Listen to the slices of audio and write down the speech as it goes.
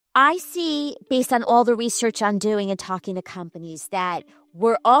I see, based on all the research I'm doing and talking to companies, that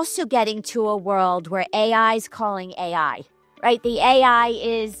we're also getting to a world where AI is calling AI, right? The AI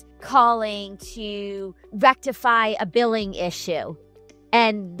is calling to rectify a billing issue,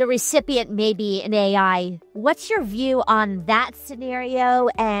 and the recipient may be an AI. What's your view on that scenario,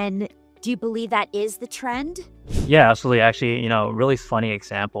 and do you believe that is the trend? Yeah, absolutely. Actually, really funny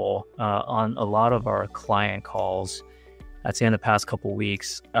example on a lot of our client calls. I'd say in the past couple of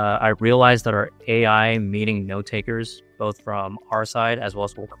weeks, I realized that our AI meeting note takers, both from our side as well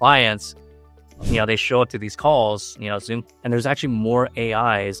as for clients, they show up to these calls, Zoom, and there's actually more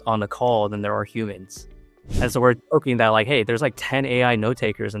AIs on the call than there are humans. And so we're joking that like, hey, there's like 10 AI note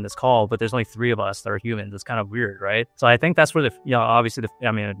takers in this call, but there's only 3 of us that are humans. It's kind of weird, right? So I think that's where obviously,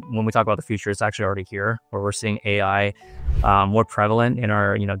 when we talk about the future, it's actually already here, where we're seeing AI more prevalent in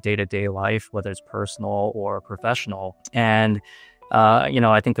our, day-to-day life, whether it's personal or professional. And,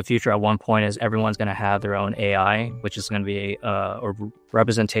 I think the future at one point is everyone's going to have their own AI, which is going to be a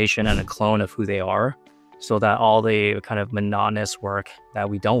representation and a clone of who they are, so that all the kind of monotonous work that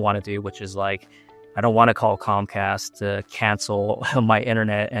we don't want to do, which is like, I don't want to call Comcast to cancel my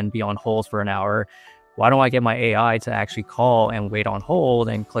internet and be on hold for an hour. Why don't I get my AI to actually call and wait on hold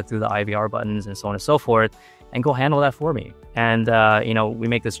and click through the IVR buttons and so on and so forth and go handle that for me? And, we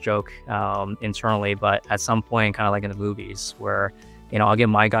make this joke internally, but at some point, kind of like in the movies where, I'll get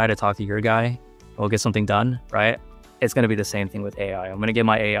my guy to talk to your guy, we'll get something done, right? It's going to be the same thing with AI. I'm going to get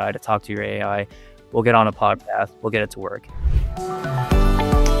my AI to talk to your AI. We'll get on a podcast. We'll get it to work.